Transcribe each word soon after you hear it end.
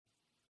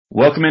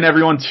Welcome in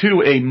everyone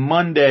to a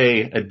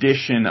Monday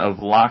edition of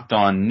Locked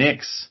On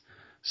Knicks.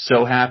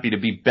 So happy to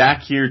be back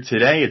here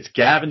today. It's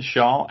Gavin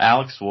Shaw,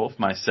 Alex Wolf,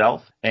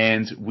 myself,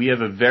 and we have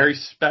a very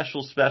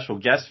special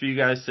guest for you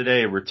guys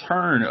today. A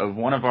return of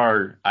one of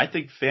our, I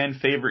think, fan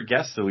favorite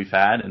guests that we've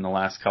had in the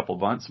last couple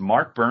of months.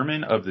 Marc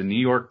Berman of the New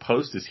York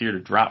Post is here to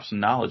drop some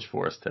knowledge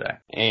for us today.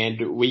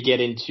 And we get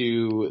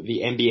into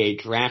the NBA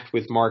draft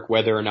with Mark,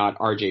 whether or not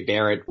RJ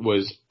Barrett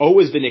was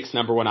always the Knicks'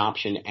 number one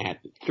option at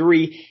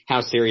 3,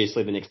 how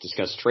seriously the Knicks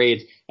discussed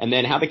trades, and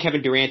then how the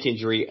Kevin Durant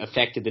injury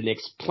affected the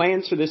Knicks'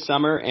 plans for this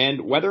summer,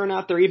 and whether or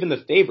not they're even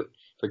the favorite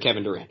for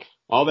Kevin Durant.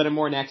 All that and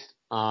more next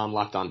on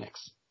Locked On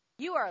Knicks.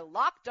 You are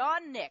Locked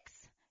On Knicks,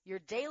 your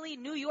daily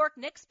New York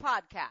Knicks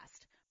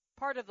podcast,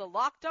 part of the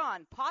Locked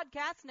On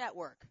Podcast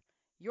Network,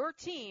 your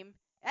team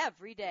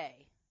every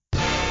day.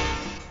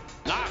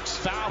 Knox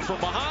foul from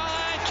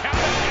behind, count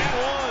it and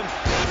one.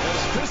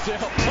 As Fizdale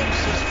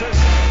pumps his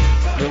fist.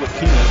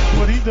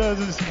 What he does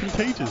is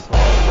contagious.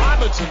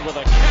 Robinson with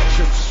a catch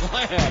and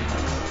slam.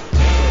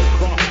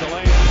 Across the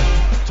lane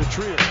to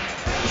Trier.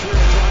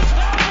 Trier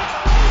drives.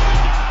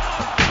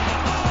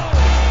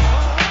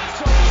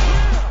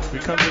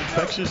 Becomes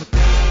infectious.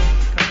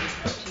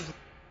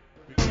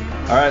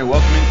 All right,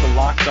 welcome into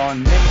Locked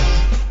On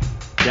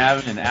Knicks.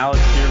 Gavin and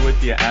Alex here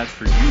with you as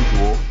per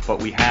usual,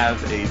 but we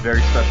have a very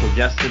special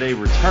guest today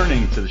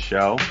returning to the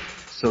show.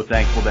 So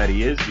thankful that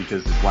he is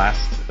because his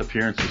last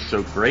appearance was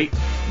so great.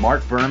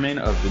 Marc Berman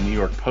of the New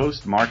York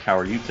Post. Marc, how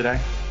are you today?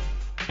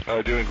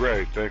 Doing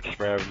great. Thanks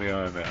for having me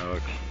on,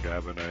 Alex and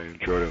Gavin. I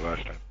enjoyed it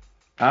last time.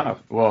 Oh,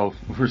 well,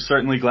 we're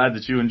certainly glad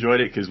that you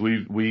enjoyed it because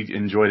we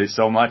enjoyed it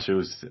so much. It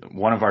was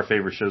one of our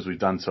favorite shows we've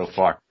done so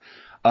far.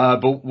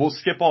 But we'll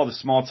skip all the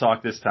small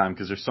talk this time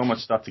because there's so much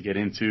stuff to get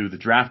into. The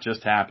draft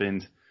just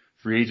happened.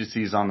 Free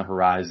agency is on the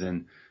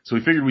horizon. So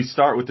we figured we'd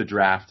start with the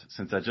draft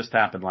since that just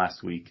happened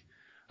last week.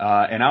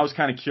 And I was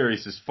kind of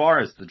curious, as far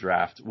as the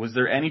draft, was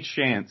there any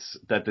chance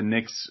that the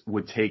Knicks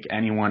would take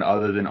anyone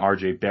other than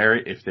RJ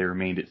Barrett if they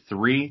remained at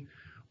 3?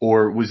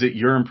 Or was it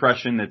your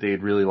impression that they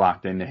had really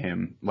locked into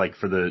him, like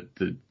for the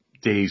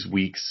days,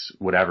 weeks,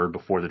 whatever,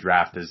 before the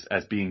draft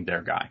as being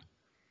their guy?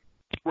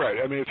 Right.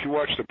 I mean, if you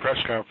watch the press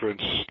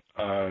conference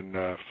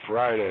on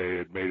Friday,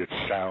 it made it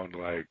sound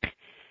like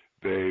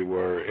they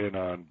were in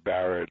on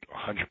Barrett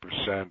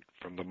 100%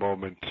 from the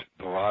moment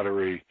the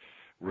lottery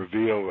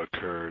reveal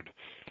occurred.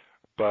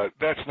 But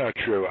that's not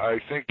true. I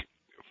think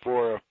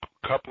for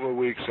a couple of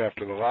weeks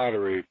after the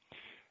lottery,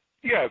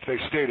 yeah, if they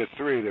stayed at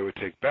 3, they would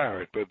take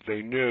Barrett, but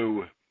they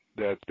knew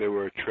that there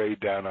were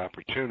trade-down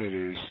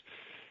opportunities,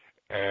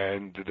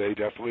 and they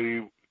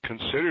definitely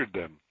considered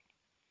them.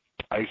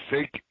 I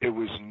think it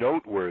was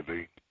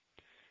noteworthy,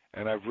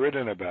 and I've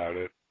written about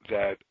it,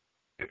 that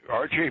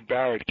R.J.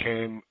 Barrett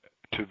came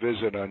to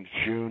visit on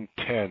June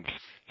 10th,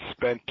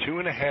 spent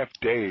 2.5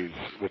 days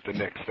with the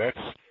Knicks. That's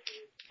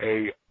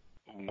a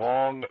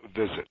long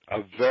visit.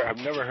 I've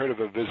never heard of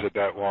a visit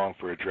that long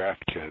for a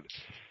draft kid.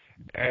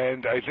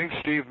 And I think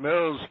Steve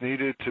Mills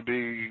needed to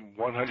be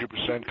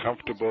 100%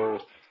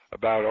 comfortable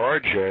about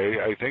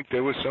RJ. I think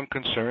there was some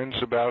concerns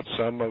about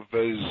some of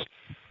his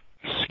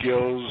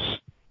skills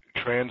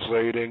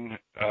translating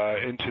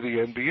into the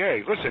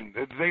NBA. Listen,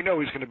 they know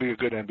he's going to be a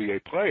good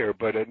NBA player,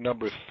 but at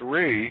number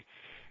 3,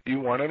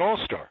 you want an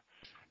all-star.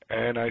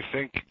 And I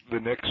think the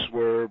Knicks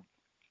were,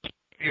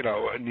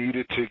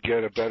 needed to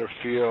get a better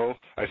feel.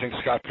 I think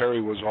Scott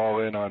Perry was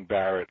all in on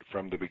Barrett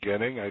from the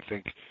beginning. I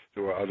think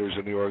there were others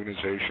in the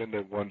organization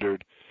that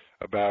wondered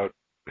about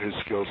his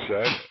skill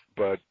set,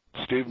 but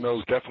Steve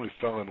Mills definitely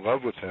fell in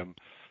love with him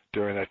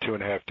during that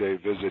 2.5-day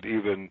visit,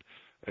 even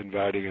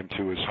inviting him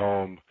to his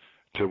home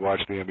to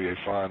watch the NBA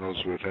Finals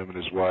with him and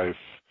his wife,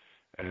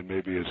 and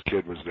maybe his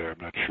kid was there,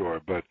 I'm not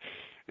sure. But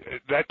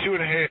that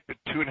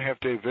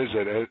 2.5-day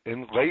visit,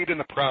 late in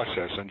the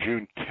process on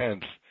June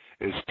 10th,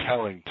 is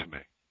telling to me.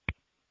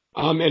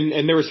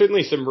 And there were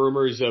certainly some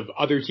rumors of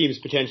other teams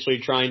potentially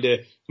trying to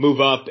move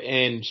up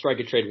and strike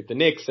a trade with the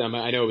Knicks.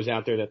 I know it was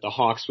out there that the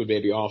Hawks would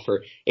maybe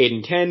offer 8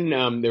 and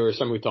 10. There were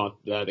some who thought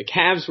the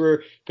Cavs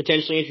were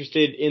potentially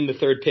interested in the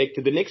 3rd pick.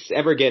 Did the Knicks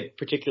ever get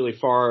particularly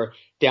far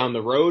down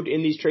the road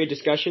in these trade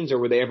discussions, or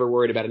were they ever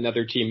worried about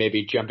another team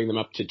maybe jumping them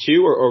up to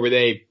 2, or were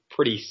they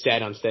pretty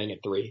set on staying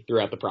at 3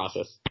 throughout the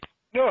process?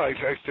 No, I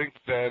think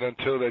that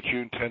until that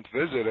June 10th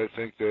visit, I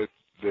think that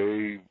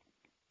they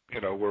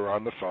were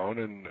on the phone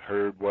and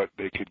heard what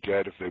they could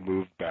get if they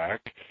moved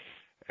back,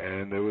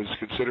 and there was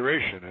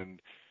consideration. And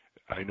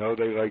I know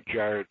they like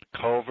Jarrett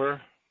Culver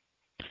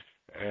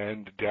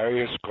and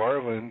Darius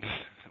Garland.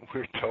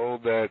 We're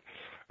told that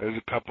there's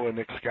a couple of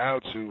Knicks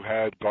scouts who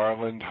had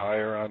Garland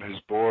higher on his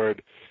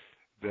board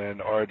than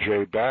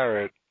R.J.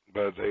 Barrett,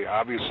 but they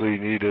obviously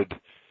needed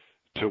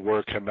to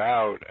work him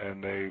out,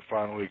 and they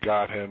finally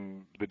got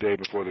him the day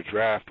before the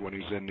draft when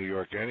he's in New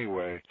York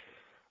anyway.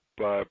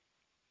 But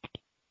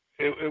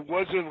it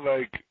wasn't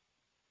like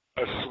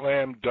a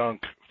slam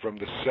dunk from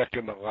the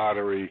second the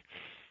lottery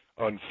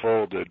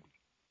unfolded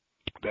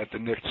that the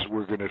Knicks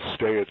were going to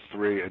stay at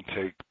 3 and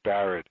take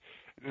Barrett.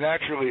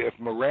 naturally, if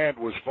Morant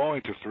was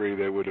falling to 3,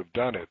 they would have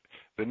done it.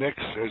 The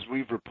Knicks, as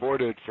we've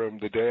reported from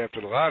the day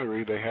after the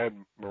lottery, they had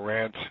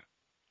Morant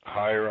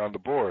higher on the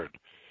board.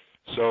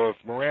 So if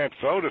Morant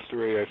fell to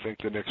 3, I think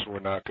the Knicks were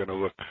not going to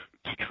look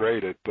to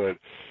trade it. But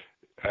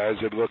as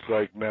it looked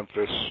like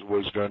Memphis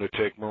was going to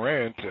take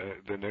Morant,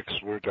 the Knicks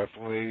were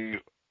definitely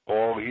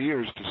all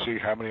ears to see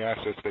how many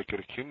assets they could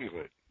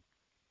accumulate.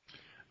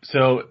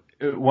 So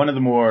one of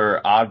the more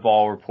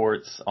oddball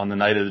reports on the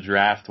night of the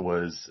draft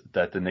was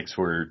that the Knicks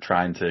were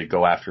trying to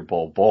go after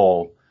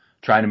Bol,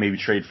 trying to maybe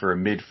trade for a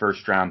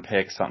mid-first round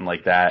pick, something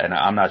like that. And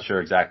I'm not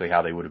sure exactly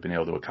how they would have been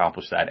able to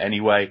accomplish that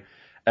anyway.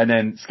 And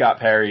then Scott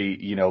Perry,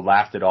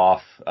 laughed it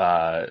off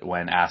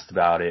when asked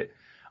about it.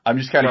 I'm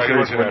just kind of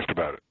curious. He wasn't asked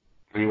about it.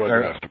 He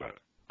wasn't asked about it.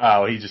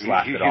 Oh, he just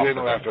laughed it off. He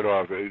didn't laugh it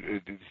off.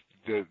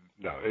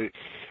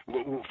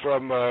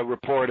 From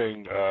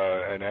reporting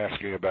and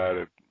asking about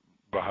it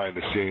behind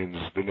the scenes,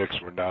 the Knicks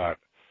were not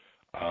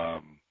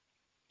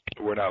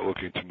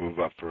looking to move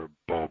up for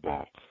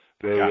Bol.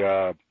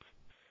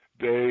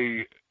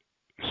 They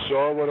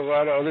saw what a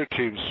lot of other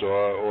teams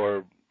saw,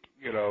 or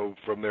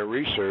from their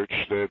research,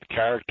 that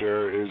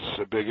character is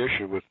a big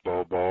issue with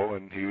Bol,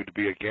 and he would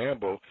be a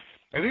gamble.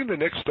 I think the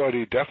Knicks thought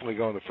he'd definitely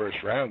go in the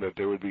first round, that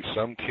there would be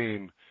some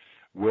team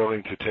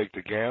willing to take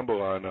the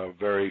gamble on a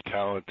very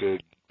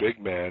talented big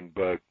man,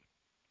 but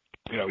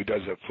he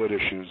does have foot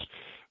issues.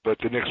 But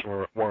the Knicks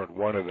weren't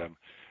one of them.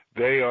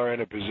 They are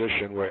in a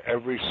position where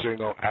every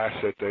single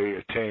asset they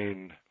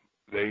attain,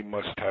 they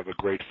must have a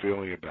great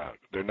feeling about.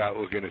 They're not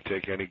looking to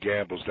take any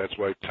gambles. That's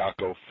why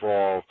Taco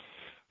Fall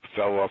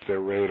fell off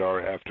their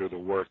radar after the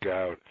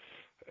workout.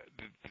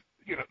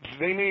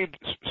 They need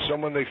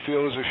someone they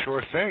feel is a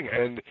sure thing.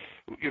 And,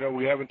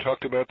 we haven't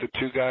talked about the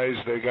 2 guys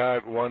they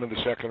got, one in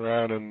the second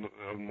round and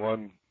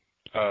one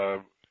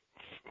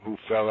who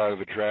fell out of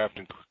the draft,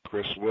 and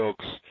Chris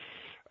Wilkes.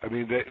 I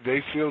mean,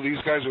 they feel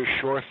these guys are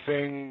sure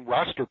thing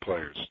roster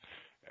players,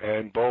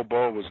 and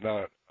Bol was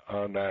not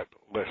on that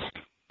list.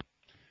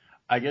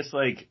 I guess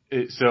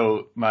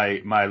so my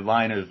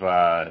line of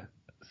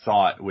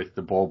thought with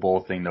the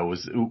Bol thing though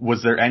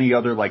was there any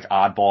other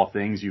oddball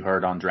things you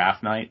heard on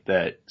draft night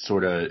that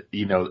sort of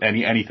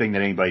anything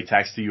that anybody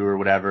texted you or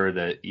whatever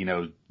that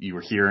you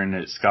were hearing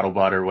at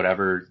scuttlebutt or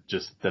whatever,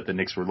 just that the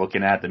Knicks were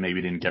looking at that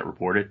maybe didn't get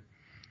reported?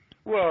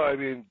 Well, I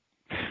mean,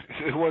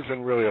 there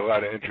wasn't really a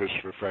lot of interest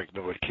for Frank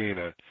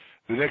Ntilikina.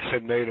 The Knicks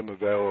had made him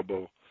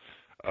available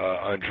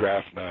on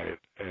draft night,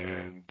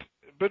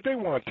 but they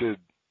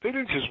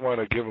didn't just want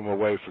to give him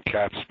away for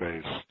cap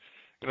space.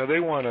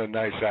 They want a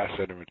nice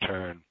asset in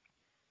return.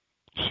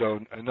 So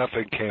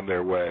nothing came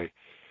their way.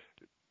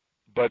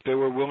 But they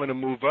were willing to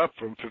move up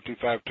from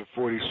 55 to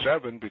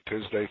 47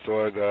 because they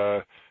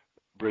thought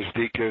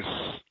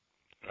Brazdeikis,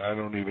 I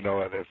don't even know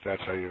if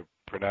that's how you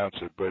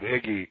pronounce it, but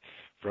Iggy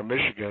from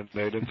Michigan,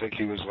 they didn't think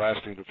he was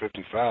lasting to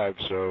 55,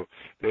 so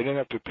they didn't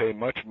have to pay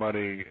much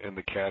money in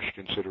the cash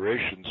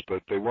considerations,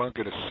 but they weren't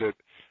going to sit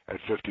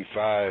at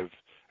 55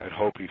 and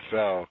hope he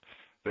fell.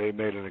 They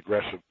made an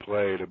aggressive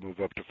play to move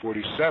up to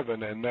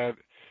 47, and that,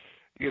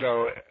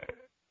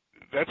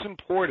 that's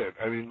important.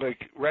 I mean,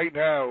 right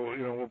now,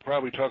 we'll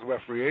probably talk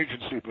about free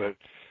agency, but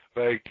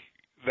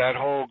that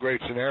whole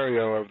great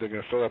scenario of they're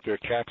going to fill up their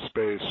cap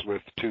space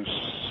with 2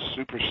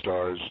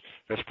 superstars,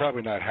 that's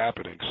probably not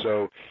happening.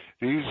 So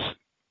these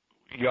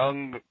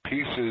young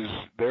pieces,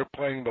 they're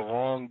playing the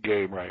long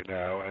game right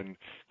now and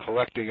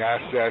collecting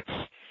assets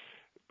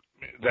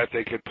that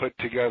they could put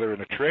together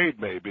in a trade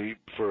maybe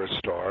for a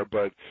star,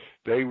 but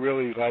they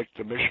really liked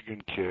the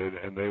Michigan kid,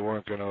 and they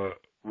weren't going to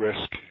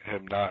risk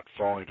him not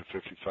falling to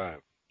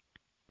 55.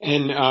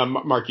 And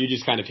Mark, you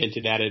just kind of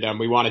hinted at it.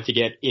 We wanted to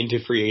get into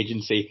free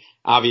agency.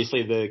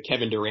 Obviously, the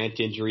Kevin Durant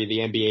injury, the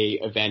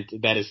NBA event,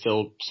 that is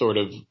still sort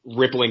of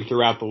rippling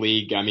throughout the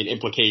league. I mean,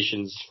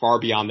 implications far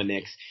beyond the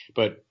Knicks,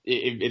 but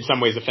it in some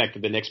ways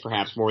affected the Knicks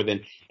perhaps more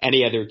than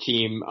any other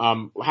team.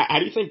 How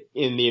do you think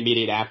in the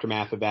immediate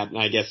aftermath of that, and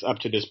I guess up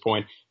to this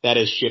point, that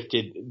has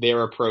shifted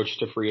their approach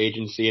to free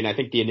agency? And I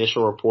think the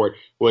initial report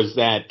was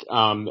that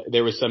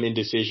there was some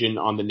indecision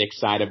on the Knicks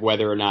side of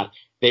whether or not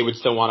they would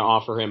still want to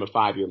offer him a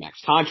 5-year max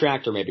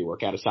contract or maybe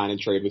work out a sign and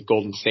trade with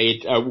Golden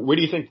State. Where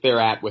do you think they're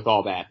at with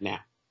all that now?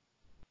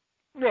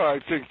 No, I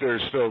think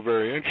they're still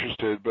very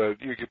interested, but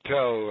you could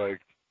tell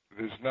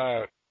there's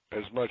not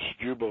as much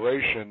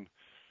jubilation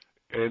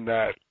in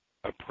that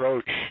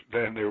approach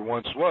than there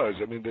once was.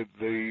 I mean,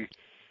 the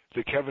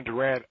Kevin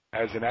Durant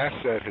as an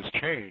asset has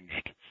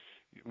changed.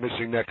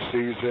 Missing next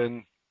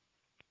season,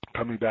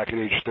 coming back at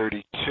age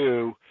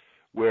 32,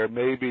 where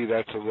maybe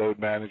that's a load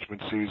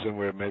management season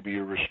where maybe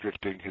you're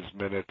restricting his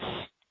minutes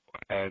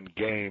and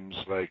games,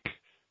 like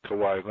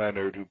Kawhi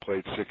Leonard, who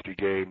played 60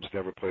 games,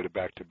 never played a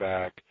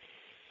back-to-back.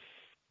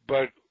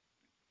 But,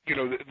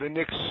 the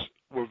Knicks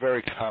were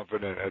very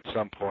confident at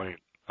some point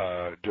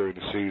during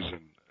the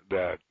season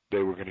that they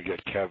were going to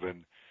get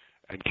Kevin,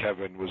 and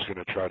Kevin was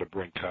going to try to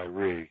bring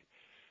Kyrie.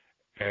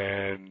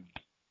 And,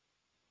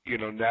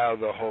 now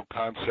the whole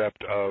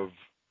concept of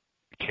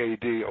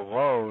KD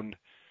alone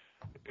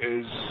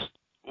is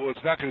Well,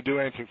 it's not going to do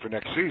anything for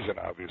next season,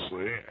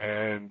 obviously,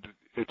 and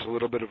it's a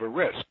little bit of a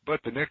risk.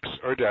 But the Knicks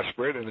are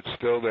desperate, and it's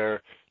still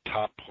their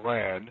top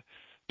plan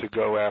to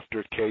go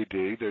after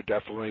KD. They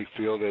definitely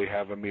feel they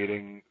have a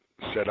meeting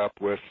set up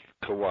with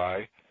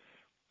Kawhi,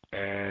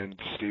 and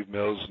Steve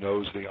Mills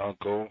knows the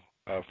uncle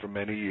for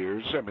many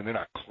years. I mean, they're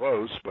not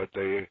close, but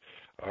they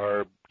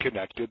are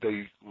connected.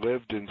 They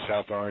lived in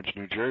South Orange,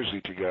 New Jersey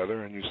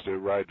together and used to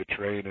ride the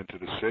train into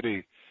the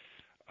city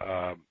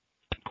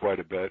quite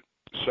a bit.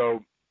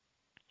 So,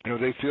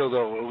 they feel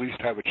they'll at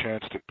least have a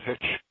chance to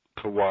pitch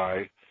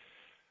Kawhi,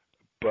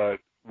 but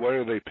what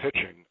are they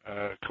pitching?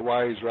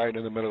 Kawhi is right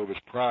in the middle of his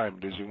prime.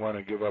 Does he want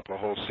to give up a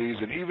whole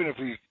season? Even if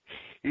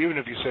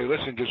you say,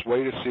 listen, just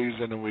wait a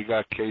season and we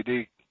got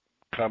KD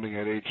coming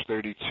at age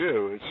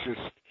 32, it's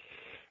just,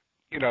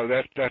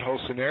 that whole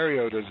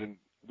scenario doesn't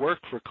work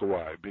for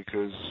Kawhi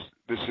because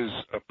this is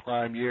a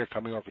prime year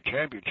coming off a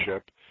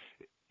championship.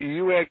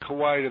 You add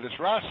Kawhi to this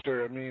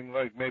roster,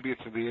 maybe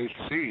it's in the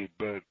 8th seed,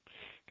 but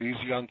these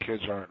young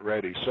kids aren't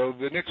ready. So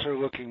the Knicks are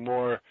looking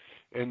more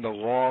in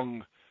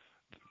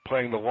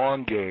playing the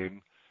long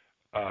game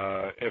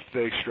if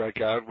they strike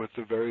out with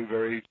the very,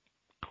 very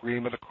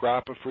cream of the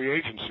crop of free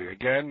agency.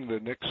 Again, the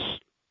Knicks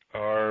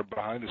are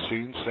behind the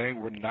scenes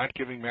saying we're not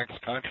giving max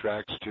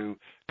contracts to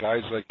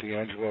guys like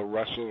D'Angelo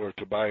Russell or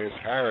Tobias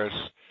Harris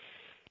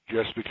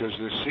just because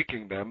they're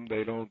seeking them.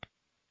 They don't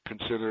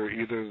consider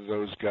either of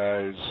those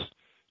guys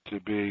to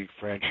be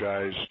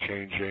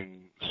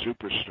franchise-changing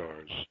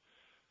superstars.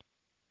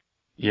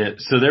 Yeah,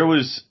 so there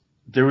was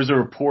a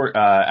report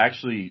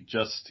actually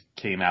just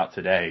came out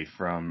today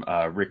from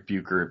Rick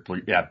Bucher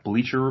at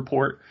Bleacher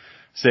Report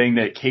saying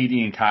that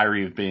KD and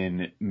Kyrie have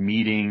been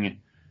meeting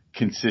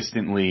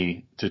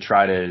consistently to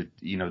try to,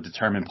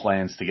 determine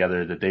plans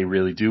together, that they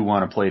really do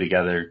want to play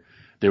together.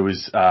 There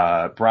was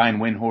Brian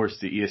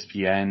Windhorst at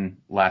ESPN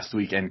last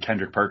week, and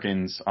Kendrick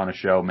Perkins on a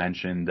show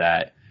mentioned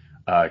that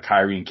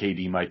Kyrie and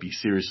KD might be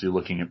seriously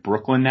looking at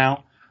Brooklyn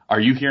now. Are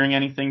you hearing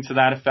anything to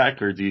that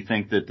effect, or do you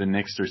think that the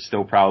Knicks are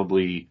still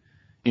probably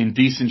in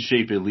decent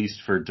shape, at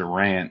least for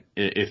Durant,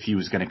 if he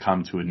was going to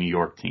come to a New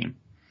York team?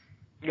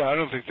 No, I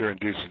don't think they're in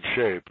decent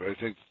shape. I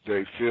think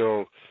they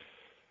feel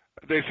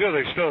they still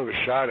have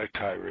a shot at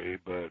Kyrie,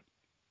 but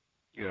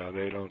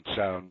they don't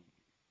sound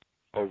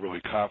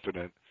overly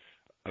confident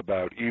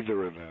about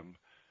either of them.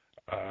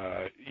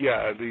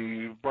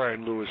 The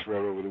Brian Lewis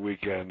wrote over the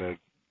weekend that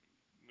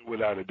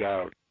without a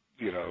doubt,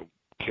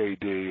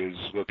 KD is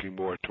looking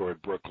more toward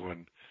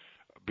Brooklyn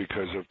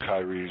because of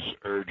Kyrie's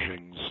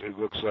urgings. It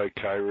looks like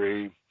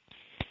Kyrie,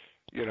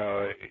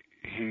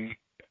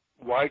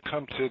 why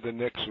come to the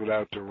Knicks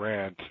without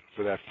Durant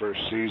for that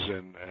first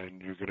season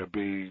and you're going to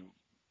be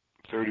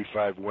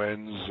 35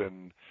 wins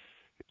and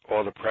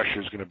all the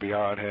pressure is going to be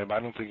on him? I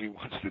don't think he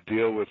wants to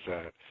deal with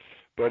that.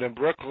 But in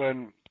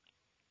Brooklyn,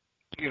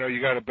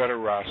 you got a better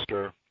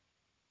roster,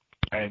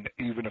 and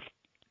even if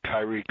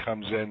Kyrie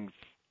comes in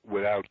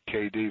without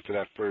KD for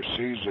that first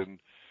season,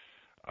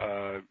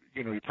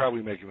 you're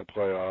probably making the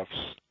playoffs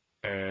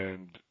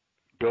and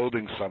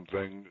building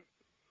something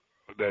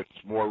that's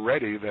more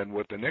ready than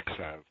what the Knicks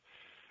have.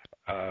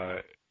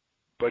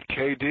 But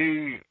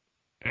KD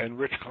and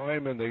Rich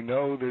Kleiman, they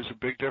know there's a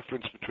big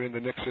difference between the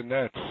Knicks and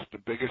Nets. The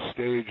biggest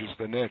stage is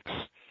the Knicks.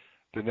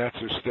 The Nets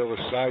are still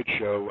a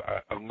sideshow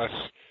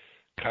unless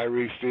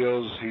Kyrie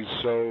feels he's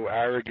so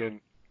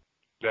arrogant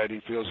that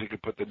he feels he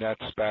could put the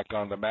Nets back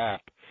on the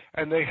map.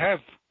 And they have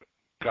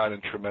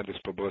gotten tremendous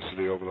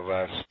publicity over the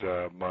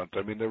last month.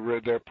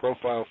 Their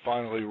profile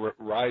finally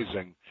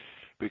rising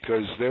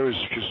because there was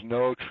just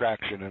no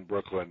traction in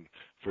Brooklyn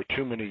for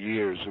too many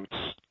years.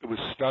 It was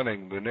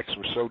stunning. The Knicks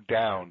were so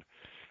down,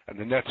 and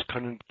the Nets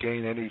couldn't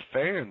gain any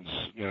fans.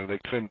 They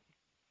couldn't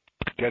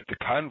get the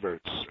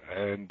converts.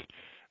 And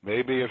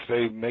maybe if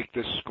they make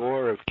this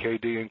score of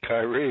KD and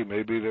Kyrie,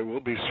 maybe there will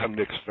be some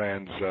Knicks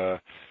fans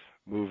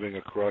moving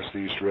across the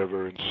East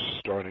River and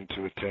starting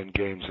to attend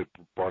games at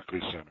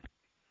Barclays Center.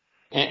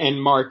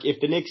 And Mark, if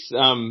the Knicks,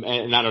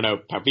 and I don't know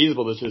how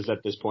feasible this is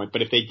at this point,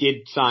 but if they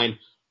did sign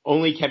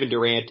only Kevin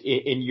Durant,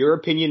 in your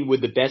opinion,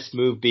 would the best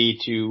move be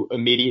to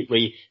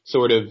immediately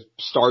sort of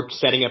start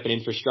setting up an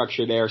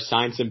infrastructure there,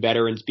 sign some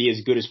veterans, be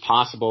as good as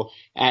possible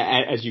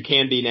as you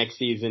can be next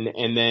season,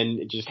 and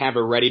then just have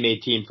a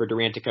ready-made team for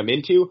Durant to come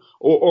into?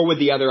 Or would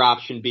the other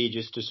option be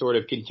just to sort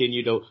of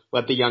continue to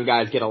let the young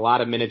guys get a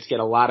lot of minutes,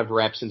 get a lot of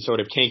reps, and sort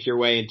of tank your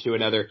way into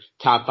another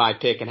top 5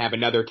 pick and have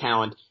another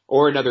talent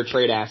or another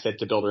trade asset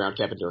to build around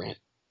Kevin Durant?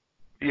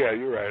 Yeah,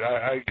 you're right.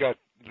 I got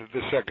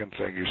the second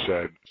thing you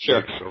said. Sure.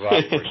 Makes a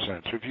lot more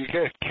sense. If you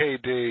get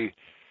KD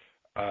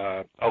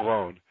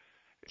alone,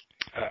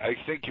 I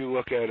think you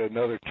look at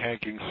another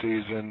tanking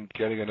season,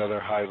 getting another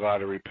high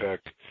lottery pick,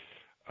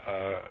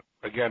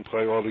 again,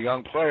 play all the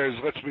young players.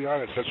 Let's be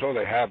honest, that's all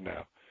they have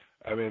now.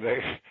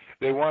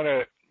 They want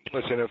to,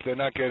 listen, if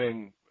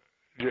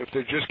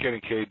they're just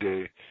getting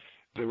KD,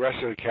 the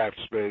rest of the cap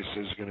space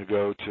is going to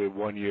go to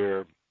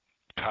 1-year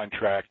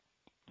contract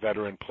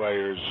veteran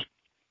players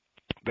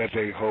that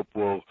they hope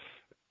will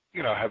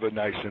have a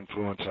nice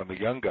influence on the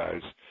young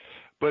guys.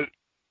 But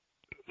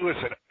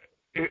listen,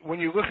 when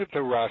you look at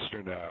the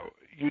roster now,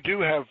 you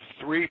do have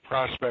 3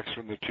 prospects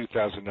from the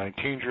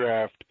 2019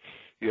 draft,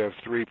 you have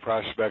 3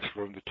 prospects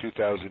from the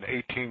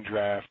 2018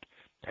 draft,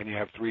 and you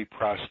have 3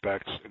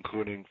 prospects,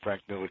 including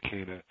Frank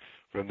Ntilikina,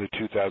 from the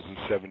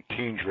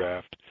 2017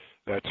 draft.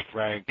 That's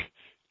Frank,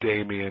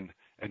 Damian,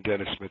 and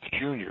Dennis Smith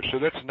Jr. So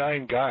that's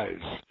 9 guys,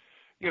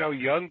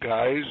 young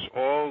guys,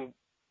 all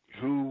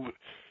who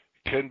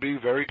can be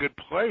very good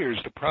players.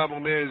 The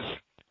problem is,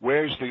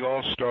 where's the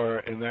all-star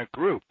in that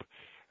group?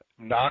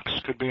 Knox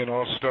could be an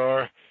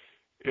all-star.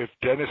 If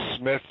Dennis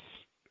Smith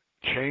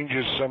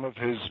changes some of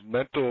his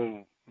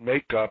mental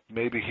makeup,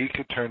 maybe he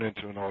could turn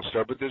into an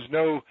all-star. But there's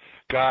no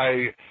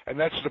guy, and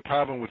that's the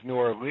problem with New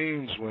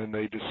Orleans when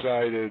they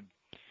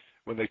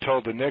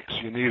told the Knicks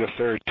you need a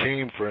third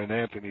team for an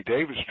Anthony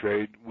Davis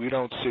trade. We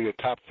don't see a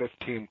top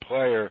 15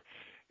 player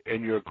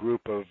in your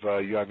group of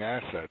young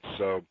assets.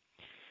 So,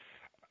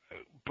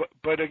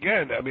 but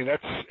again, I mean,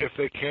 that's if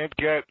they can't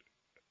get.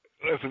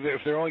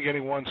 If they're only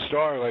getting 1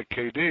 star like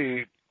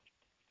KD,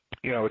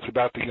 it's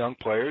about the young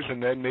players,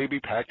 and then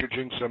maybe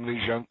packaging some of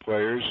these young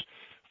players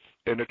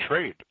in a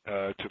trade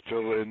to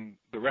fill in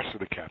the rest of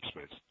the cap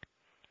space.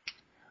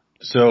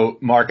 So,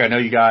 Mark, I know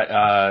you got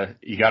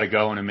to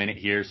go in a minute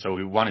here, so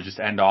we want to just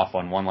end off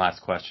on one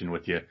last question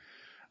with you.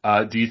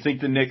 Do you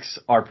think the Knicks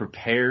are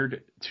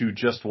prepared to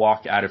just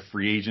walk out of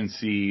free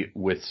agency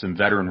with some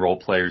veteran role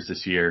players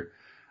this year?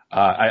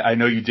 I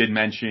know you did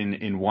mention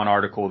in one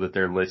article that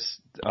their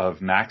list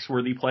of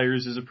max-worthy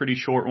players is a pretty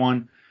short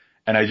one,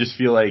 and I just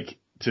feel like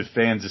to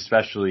fans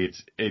especially,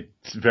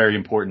 it's very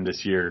important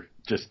this year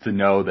just to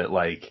know that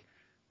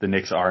the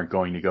Knicks aren't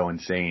going to go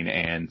insane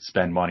and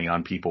spend money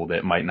on people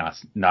that might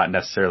not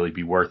necessarily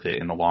be worth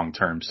it in the long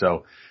term.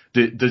 So,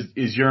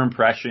 is your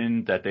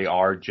impression that they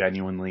are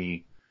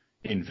genuinely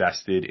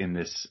invested in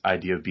this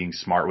idea of being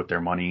smart with their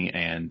money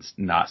and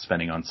not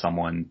spending on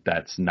someone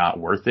that's not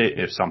worth it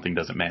if something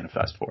doesn't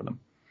manifest for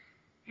them?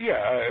 Yeah,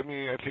 I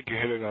mean, I think you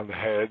hit it on the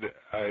head.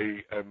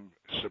 I am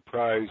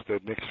surprised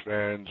that Knicks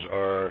fans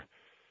are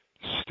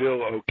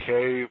still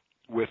okay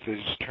with this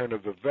turn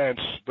of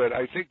events, but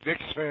I think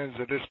Knicks fans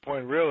at this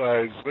point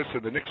realize,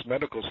 listen, the Knicks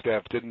medical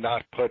staff did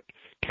not put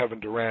Kevin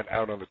Durant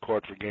out on the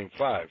court for Game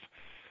 5.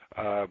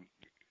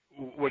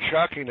 What's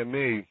shocking to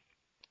me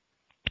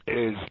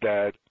is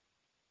that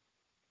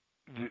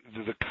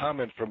the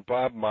comment from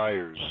Bob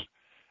Myers,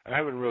 I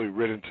haven't really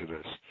read into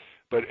this,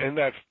 but in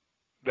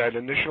that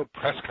initial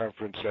press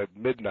conference at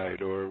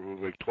midnight or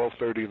like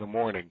 12:30 in the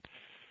morning,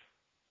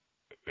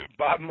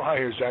 Bob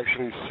Myers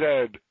actually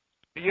said,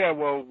 yeah,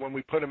 well, when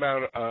we put him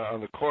out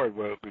on the court,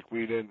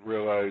 we didn't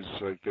realize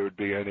there would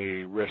be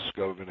any risk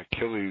of an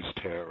Achilles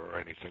tear or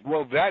anything.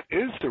 Well, that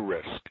is the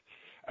risk.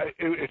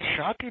 It's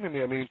shocking to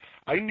me. I mean,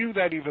 I knew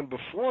that even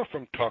before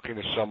from talking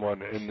to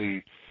someone in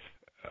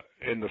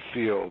the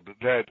field,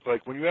 that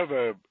when you have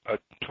a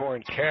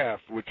torn calf,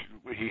 which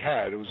he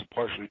had, it was a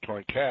partially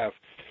torn calf,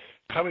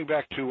 coming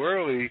back too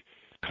early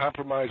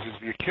compromises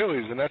the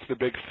Achilles, and that's the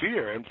big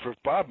fear. And for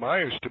Bob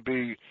Myers to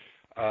be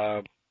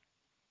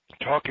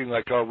talking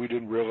we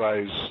didn't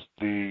realize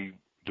the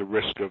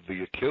risk of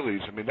the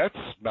Achilles, I mean, that's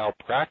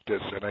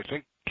malpractice, and I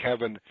think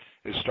Kevin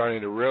is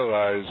starting to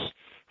realize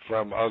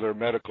from other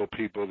medical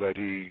people that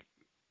he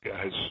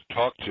has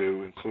talked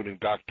to, including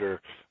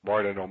Dr.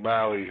 Martin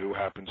O'Malley, who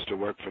happens to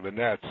work for the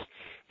Nets,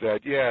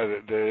 that, yeah,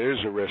 there is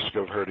a risk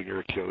of hurting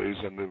your Achilles,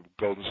 and the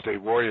Golden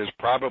State Warriors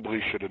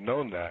probably should have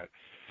known that.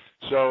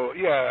 So,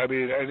 yeah, I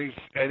mean,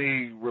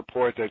 any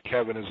report that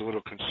Kevin is a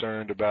little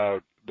concerned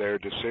about their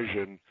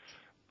decision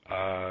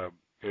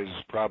is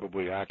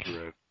probably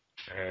accurate.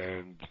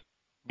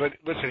 But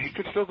listen, he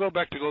could still go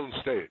back to Golden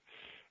State.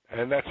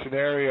 And that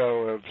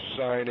scenario of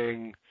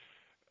signing,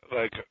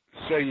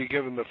 say you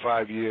give him the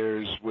 5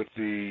 years with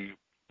the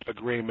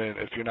agreement,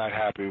 if you're not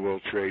happy, we'll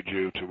trade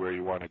you to where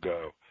you want to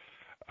go.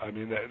 I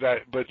mean,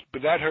 but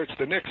that hurts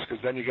the Knicks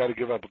because then you got to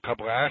give up a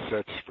couple of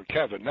assets for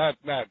Kevin. Not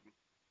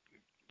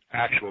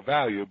actual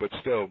value, but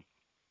still,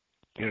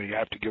 you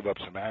have to give up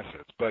some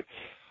assets. But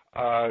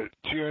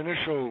to your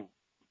initial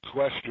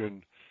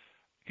question,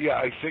 yeah,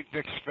 I think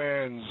Knicks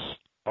fans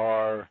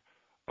are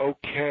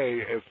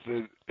okay if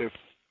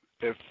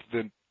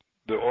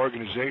the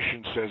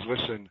organization says,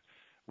 listen,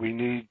 we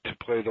need to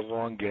play the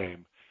long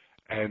game,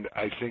 and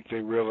I think they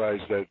realize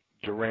that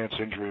Durant's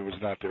injury was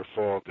not their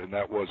fault, and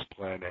that was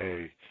Plan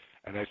A,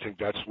 and I think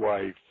that's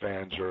why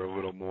fans are a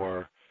little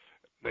more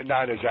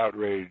not as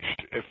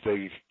outraged if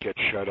they get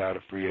shut out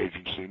of free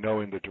agency,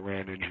 knowing the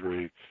Durant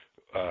injury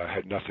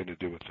had nothing to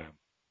do with them.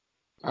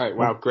 All right.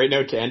 Wow. Great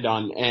note to end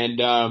on. And,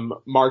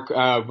 Mark,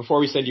 before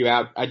we send you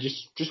out, I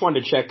just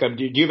wanted to check, do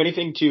you have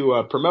anything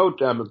to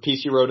promote, a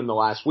piece you wrote in the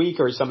last week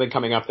or something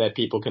coming up that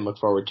people can look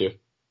forward to?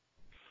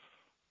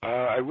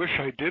 I wish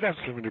I did have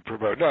something to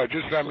promote. No,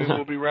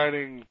 we'll be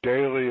writing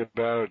daily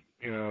about,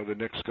 the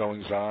Knicks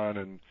goings on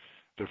and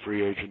the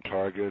free agent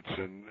targets.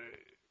 And,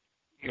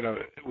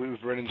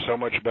 we've written so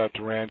much about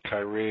Durant,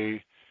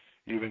 Kyrie,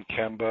 even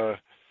Kemba.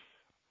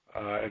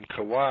 and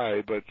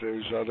Kawhi, but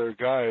there's other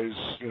guys.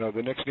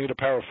 The Knicks need a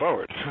power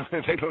forward.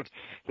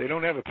 They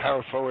don't have a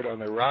power forward on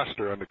their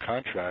roster under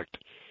contract.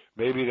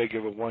 Maybe they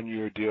give a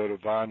 1-year deal to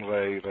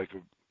Vonleh,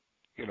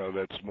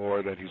 that's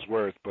more than he's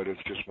worth, but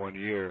it's just 1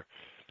 year.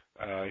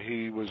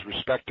 He was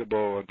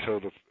respectable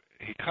until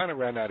he kind of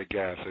ran out of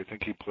gas. I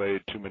think he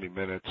played too many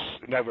minutes.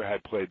 Never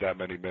had played that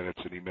many minutes,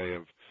 and he may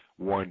have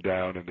worn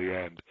down in the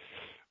end.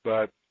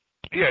 But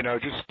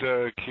just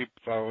keep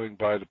following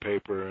by the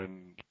paper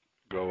and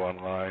go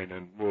online,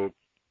 and we'll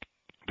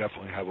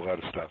definitely have a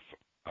lot of stuff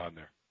on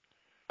there.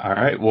 All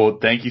right. Well,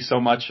 thank you so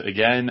much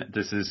again.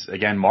 This is,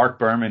 Marc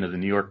Berman of the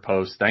New York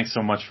Post. Thanks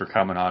so much for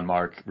coming on,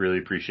 Marc. Really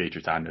appreciate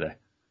your time today.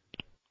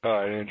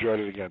 I enjoyed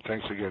it again.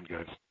 Thanks again,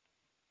 guys.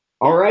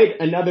 All right,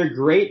 another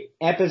great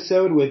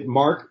episode with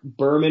Marc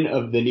Berman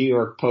of the New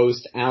York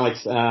Post.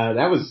 Alex,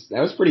 that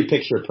was pretty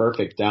picture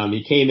perfect.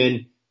 He came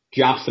in,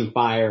 dropped some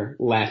fire,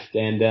 left,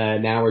 and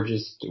now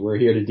we're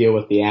here to deal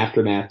with the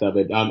aftermath of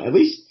it. At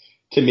least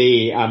to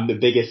me, the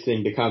biggest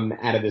thing to come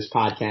out of this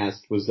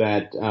podcast was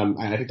that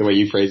I think the way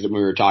you phrased it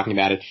when we were talking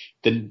about it,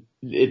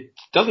 it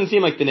doesn't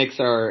seem like the Knicks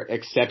are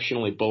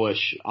exceptionally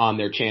bullish on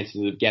their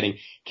chances of getting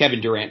Kevin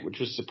Durant, which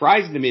was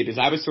surprising to me because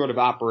I was sort of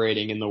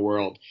operating in the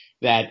world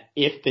that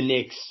if the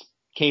Knicks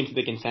came to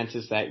the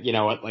consensus that,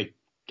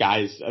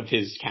 guys of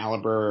his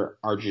caliber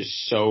are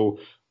just so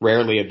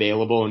rarely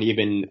available, and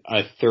even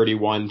a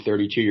 31,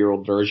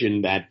 32-year-old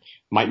version that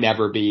might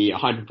never be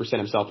 100%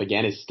 himself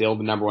again is still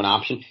the number one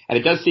option. And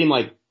it does seem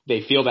like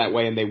they feel that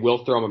way and they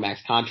will throw him a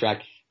max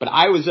contract. But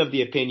I was of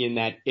the opinion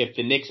that if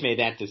the Knicks made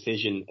that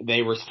decision,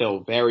 they were still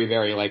very,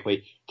 very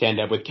likely to end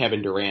up with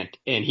Kevin Durant.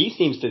 And he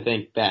seems to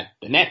think that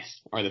the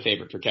Nets are the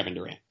favorite for Kevin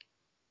Durant.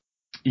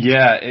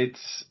 Yeah,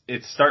 it's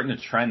starting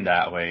to trend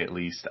that way, at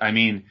least. I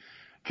mean,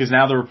 because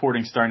now the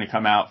reporting's starting to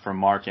come out from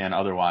Mark and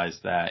otherwise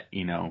that,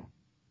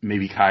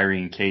 maybe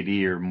Kyrie and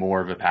KD are more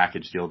of a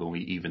package deal than we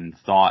even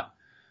thought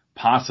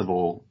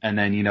possible. And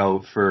then,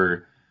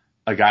 for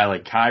a guy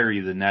like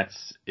Kyrie, the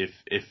Nets, if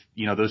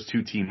those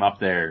two team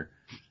up there,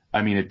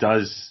 I mean, it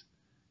does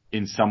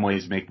in some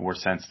ways make more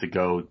sense to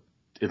go,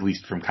 at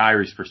least from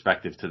Kyrie's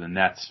perspective, to the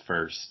Nets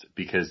first,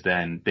 because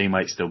then they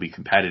might still be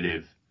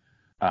competitive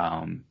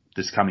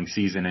this coming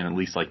season and at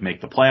least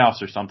make the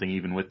playoffs or something,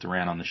 even with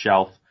Durant on the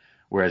shelf.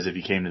 Whereas if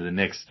he came to the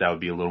Knicks, that would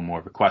be a little more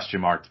of a question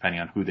mark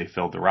depending on who they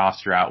filled the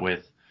roster out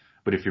with.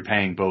 But if you're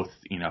paying both,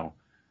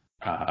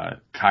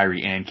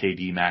 Kyrie and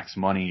KD max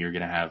money, you're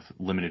going to have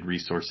limited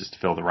resources to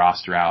fill the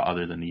roster out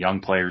other than the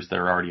young players that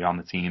are already on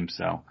the team.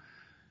 So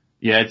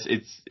yeah,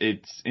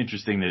 it's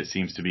interesting that it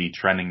seems to be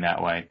trending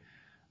that way.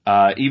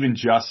 Even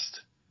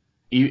just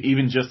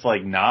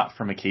not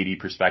from a KD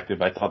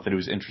perspective, I thought that it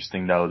was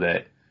interesting though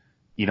that,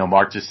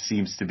 Mark just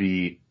seems to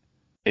be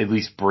at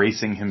least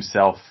bracing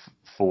himself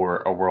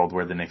for a world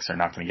where the Knicks are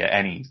not going to get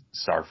any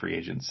star free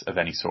agents of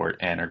any sort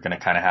and are going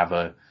to kind of have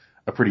a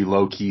pretty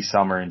low key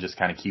summer and just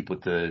kind of keep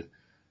with the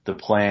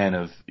plan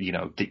of,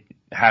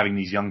 having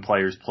these young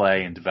players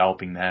play and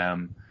developing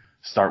them,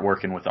 start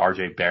working with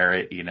RJ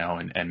Barrett,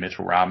 and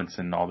Mitchell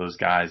Robinson and all those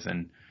guys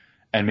and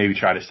maybe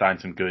try to sign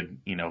some good,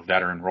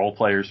 veteran role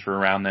players for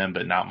around them,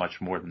 but not much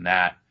more than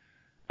that.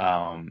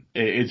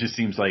 It just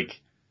seems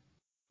like,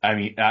 I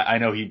mean, I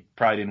know he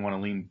probably didn't want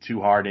to lean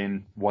too hard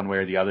in one way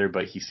or the other,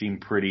 but he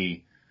seemed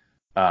pretty,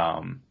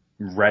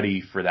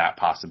 ready for that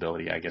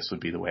possibility, I guess would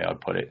be the way I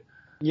would put it.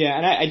 Yeah,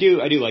 and I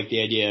do like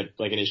the idea,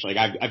 initially,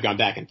 I've gone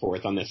back and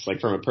forth on this,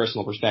 from a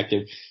personal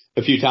perspective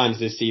a few times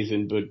this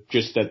season, but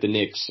just that the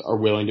Knicks are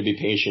willing to be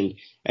patient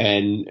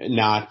and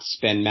not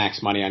spend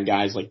max money on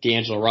guys like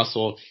D'Angelo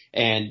Russell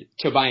and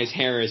Tobias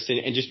Harris,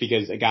 and just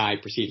because a guy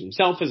perceives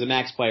himself as a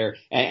max player,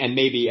 and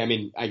maybe,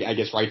 I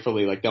guess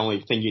rightfully, the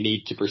only thing you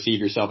need to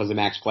perceive yourself as a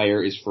max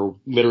player is for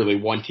literally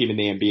one team in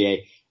the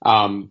NBA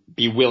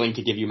be willing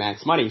to give you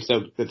max money.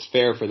 So that's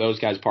fair for those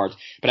guys' parts.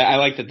 But I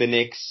like that the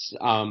Knicks,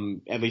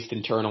 at least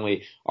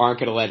internally, aren't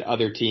going to let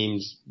other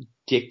teams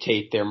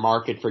dictate their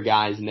market for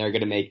guys, and they're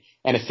going to make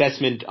an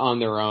assessment on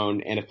their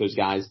own. And if those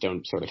guys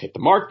don't sort of hit the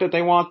mark that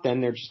they want,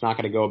 then they're just not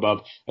going to go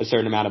above a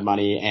certain amount of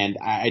money. And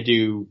I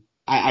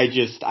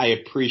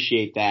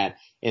appreciate that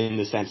in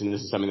the sense, and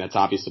this is something that's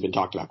obviously been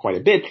talked about quite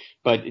a bit,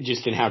 but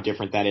just in how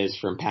different that is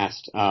from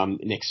past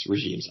Knicks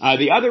regimes.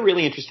 The other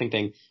really interesting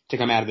thing to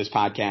come out of this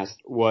podcast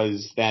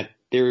was that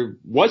there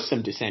was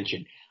some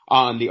dissension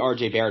on the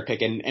RJ Barrett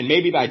pick, and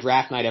maybe by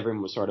draft night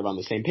everyone was sort of on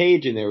the same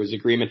page and there was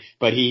agreement,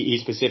 but he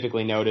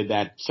specifically noted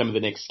that some of the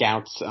Knicks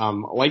scouts,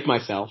 like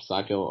myself, so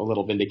I feel a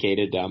little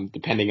vindicated,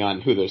 depending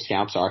on who those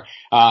scouts are,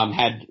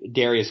 had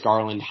Darius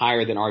Garland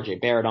higher than RJ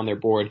Barrett on their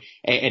board,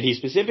 and he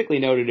specifically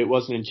noted it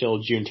wasn't until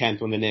June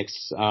 10th when the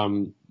Knicks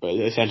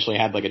essentially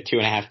had a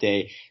 2.5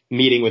 day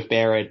meeting with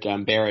Barrett.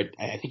 Barrett,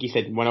 I think he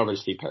said, went over to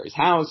Steve Perry's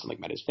house and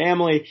met his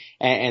family.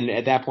 And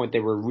at that point, they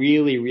were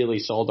really, really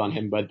sold on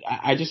him. But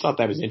I just thought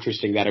that was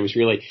interesting that it was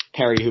really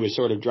Perry who was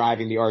sort of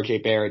driving the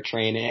RJ Barrett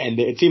train. And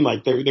it seemed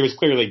like there was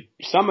clearly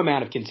some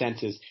amount of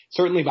consensus,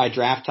 certainly by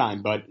draft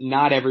time, but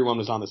not everyone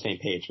was on the same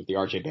page with the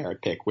RJ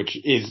Barrett pick, which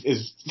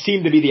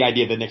seemed to be the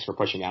idea the Knicks were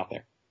pushing out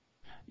there.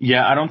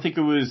 Yeah, I don't think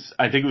it was.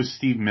 I think it was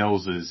Steve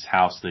Mills's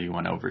house that he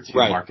went over to.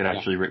 Right. Mark had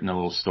actually written a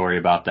little story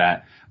about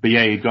that. But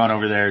yeah, he'd gone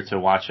over there to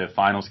watch a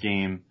finals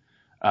game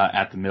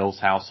at the Mills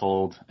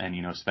household, and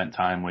spent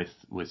time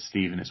with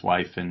Steve and his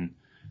wife and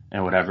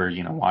whatever,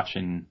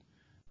 watching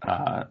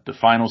the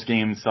finals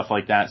game and stuff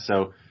like that.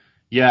 So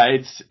yeah,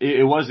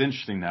 it was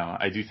interesting though.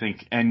 I do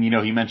think, and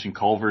he mentioned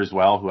Culver as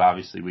well, who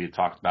obviously we had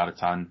talked about a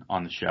ton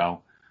on the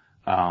show.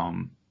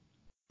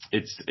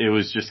 It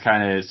was just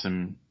kind of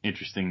some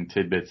interesting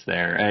tidbits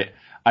there.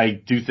 I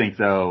do think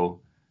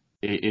though,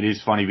 it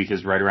is funny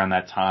because right around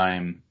that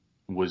time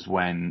was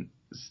when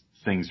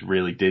things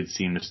really did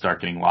seem to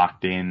start getting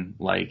locked in,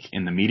 like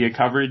in the media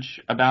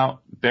coverage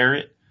about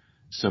Barrett.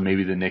 So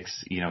maybe the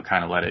Knicks,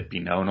 kind of let it be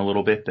known a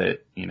little bit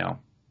that,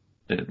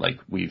 that like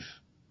we've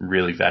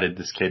really vetted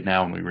this kid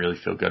now and we really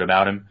feel good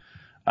about him.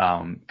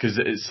 'Cause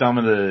some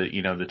of the,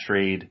 the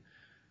trade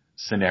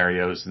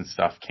scenarios and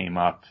stuff came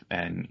up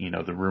and,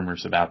 the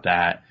rumors about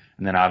that.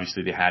 And then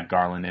obviously they had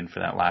Garland in for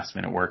that last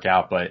minute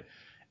workout, but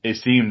it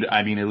seemed,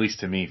 I mean, at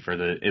least to me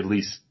at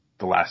least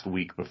the last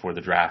week before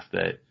the draft,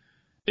 that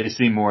it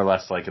seemed more or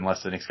less like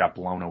unless the Knicks got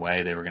blown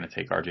away, they were going to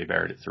take RJ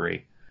Barrett at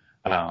 3.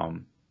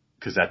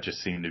 'Cause that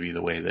just seemed to be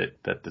the way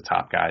that the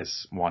top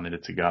guys wanted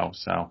it to go.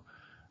 So,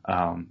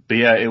 but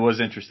yeah, it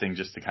was interesting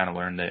just to kind of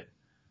learn that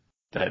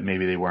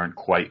maybe they weren't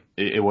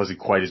it wasn't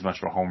quite as much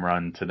of a home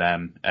run to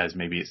them as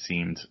maybe it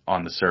seemed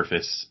on the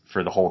surface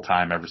for the whole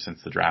time ever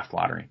since the draft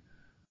lottery.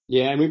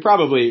 Yeah, and we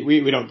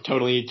don't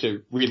totally need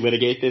to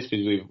relitigate this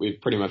because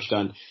we've pretty much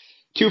done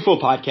 2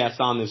 full podcasts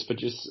on this, but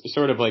just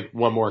sort of like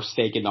one more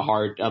stake in the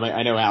heart.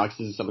 I know, Alex,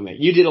 this is something that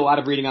you did a lot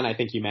of reading on. I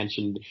think you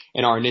mentioned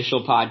in our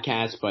initial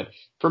podcast, but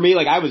for me,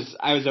 like I was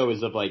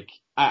always of like,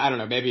 I don't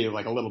know, maybe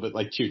like a little bit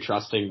like too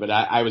trusting, but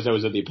I was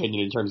always of the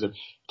opinion in terms of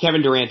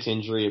Kevin Durant's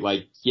injury,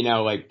 like,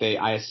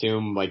 I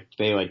assume like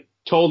they like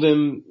told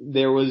him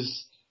there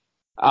was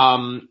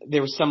some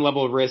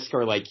level of risk,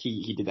 or like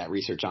he did that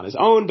research on his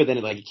own, but then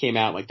it came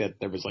out like that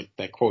there was like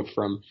that quote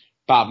from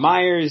Bob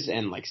Myers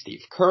and like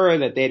Steve Kerr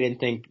that they didn't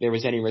think there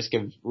was any risk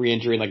of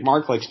re-injury. Like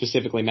Mark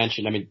specifically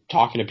mentioned, I mean,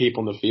 talking to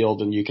people in the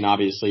field, and you can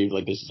obviously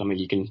this is something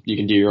you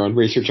can do your own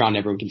research on.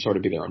 Everyone can sort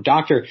of be their own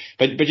doctor,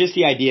 but just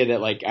the idea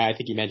that like, I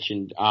think you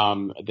mentioned,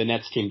 the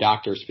Nets team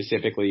doctor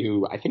specifically,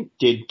 who I think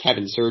did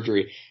Kevin's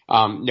surgery,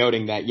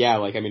 noting that, yeah,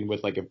 like, I mean,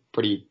 with like a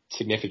pretty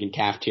significant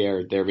calf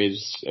tear, there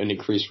is an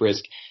increased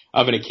risk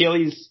of an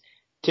Achilles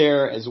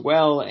tear as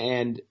well.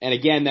 And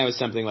again, that was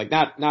something like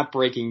not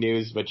breaking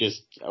news, but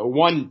just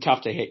one,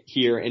 tough to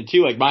hear. And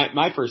two, like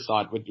my first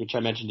thought, which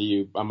I mentioned to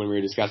you when we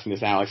were discussing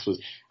this, Alex, was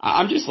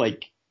I'm just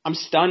like, I'm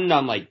stunned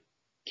on like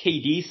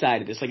KD side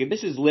of this. Like if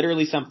this is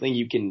literally something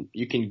you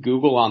can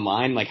Google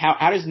online, like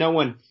how does no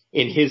one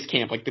in his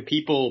camp, like the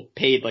people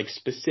paid like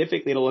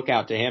specifically to look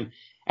out to him?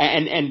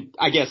 And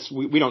I guess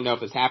we don't know if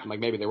this happened.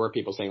 Like maybe there were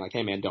people saying like,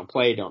 hey man, don't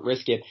play, don't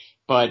risk it.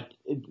 But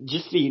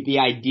just the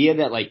idea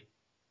that like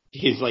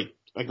his like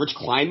Rich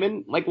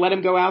Kleinman, like, let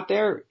him go out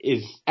there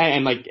is,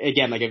 and like,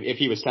 again, like if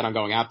he was set on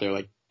going out there,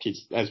 like,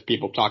 as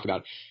people talked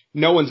about,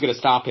 no one's going to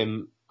stop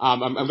him.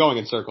 I'm going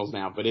in circles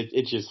now, but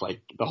it's just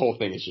like, the whole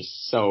thing is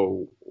just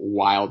so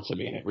wild to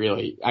me. And it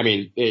really, I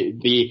mean,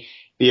 the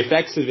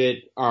effects of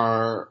it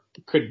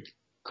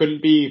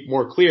couldn't be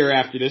more clear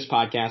after this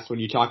podcast when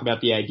you talk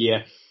about the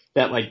idea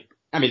that like,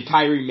 I mean,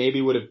 Kyrie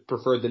maybe would have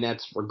preferred the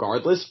Nets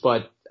regardless,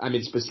 but I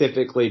mean,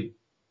 specifically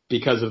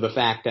because of the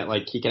fact that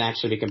like he can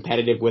actually be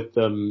competitive with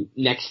them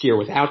next year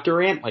without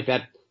Durant, like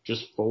that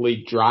just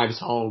fully drives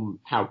home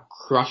how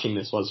crushing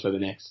this was for the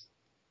Knicks.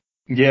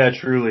 Yeah,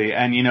 truly.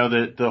 And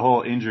the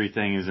whole injury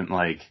thing isn't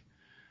like,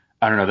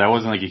 I don't know, that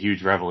wasn't like a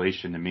huge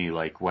revelation to me,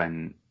 like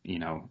when,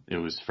 it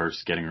was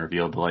first getting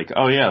revealed, like,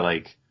 oh yeah,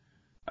 like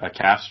a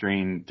calf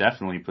strain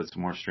definitely puts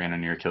more strain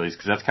on your Achilles,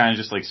 because that's kind of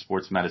just like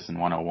sports medicine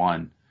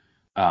 101,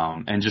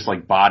 and just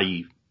like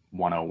body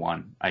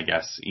 101, I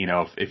guess.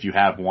 If you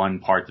have one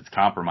part that's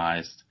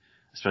compromised,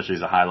 especially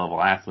as a high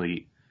level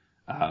athlete,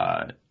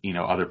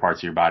 other parts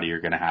of your body are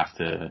going to have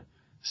to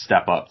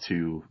step up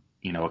to,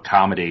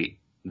 accommodate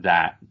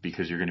that,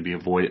 because you're going to be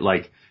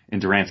like in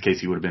Durant's case,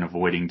 he would have been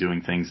avoiding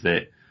doing things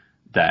that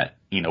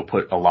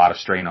put a lot of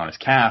strain on his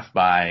calf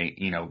by,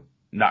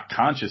 not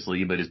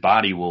consciously, but his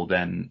body will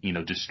then,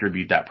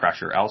 distribute that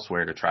pressure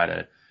elsewhere to try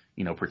to,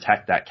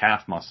 protect that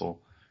calf muscle.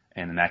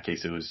 And in that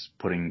case, it was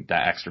putting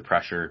that extra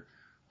pressure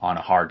on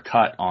a hard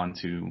cut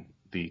onto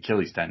the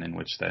Achilles tendon,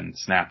 which then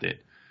snapped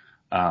it.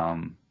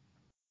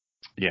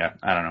 Yeah,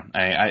 I don't know.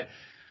 I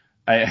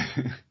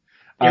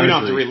we don't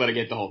have to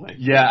relitigate the whole thing.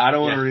 Yeah, I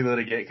don't want to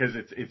relitigate because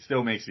it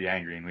still makes me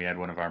angry, and we had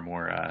one of our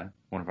more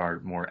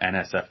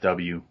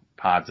NSFW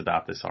pods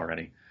about this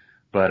already.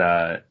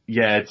 But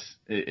yeah,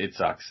 it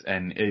sucks,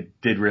 and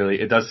it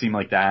does seem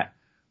like that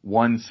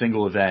one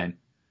single event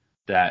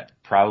that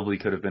probably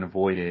could have been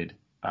avoided,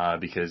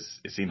 because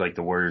it seemed like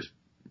the Warriors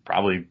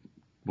probably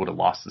would have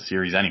lost the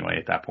series anyway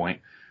at that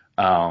point.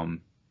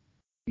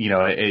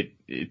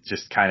 It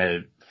just kind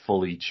of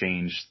fully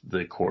changed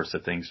the course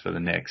of things for the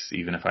Knicks,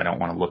 even if I don't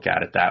want to look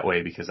at it that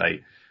way, because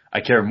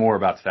I care more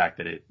about the fact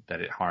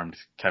that it harmed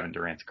Kevin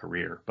Durant's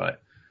career.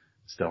 But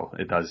still,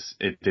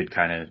 it did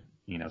kind of,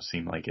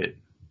 seem like it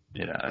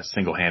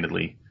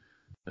single-handedly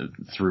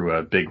threw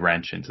a big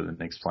wrench into the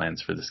Knicks'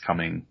 plans for this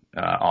coming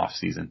off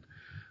season.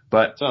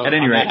 But so at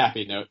any rate, on that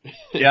happy note.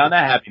 yeah, on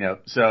that happy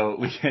note. So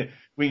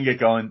we can get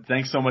going.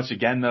 Thanks so much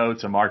again, though,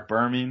 to Marc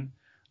Berman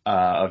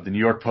of the New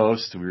York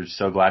Post. We were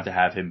so glad to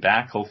have him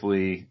back.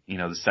 Hopefully,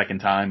 the second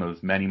time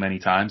of many, many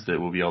times that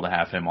we'll be able to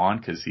have him on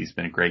because he's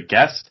been a great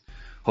guest.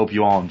 Hope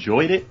you all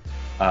enjoyed it.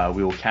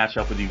 We will catch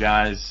up with you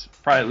guys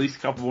probably at least a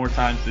couple more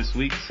times this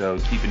week, so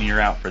keep an ear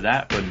out for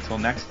that. But until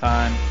next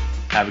time,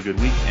 have a good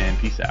week and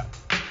peace out.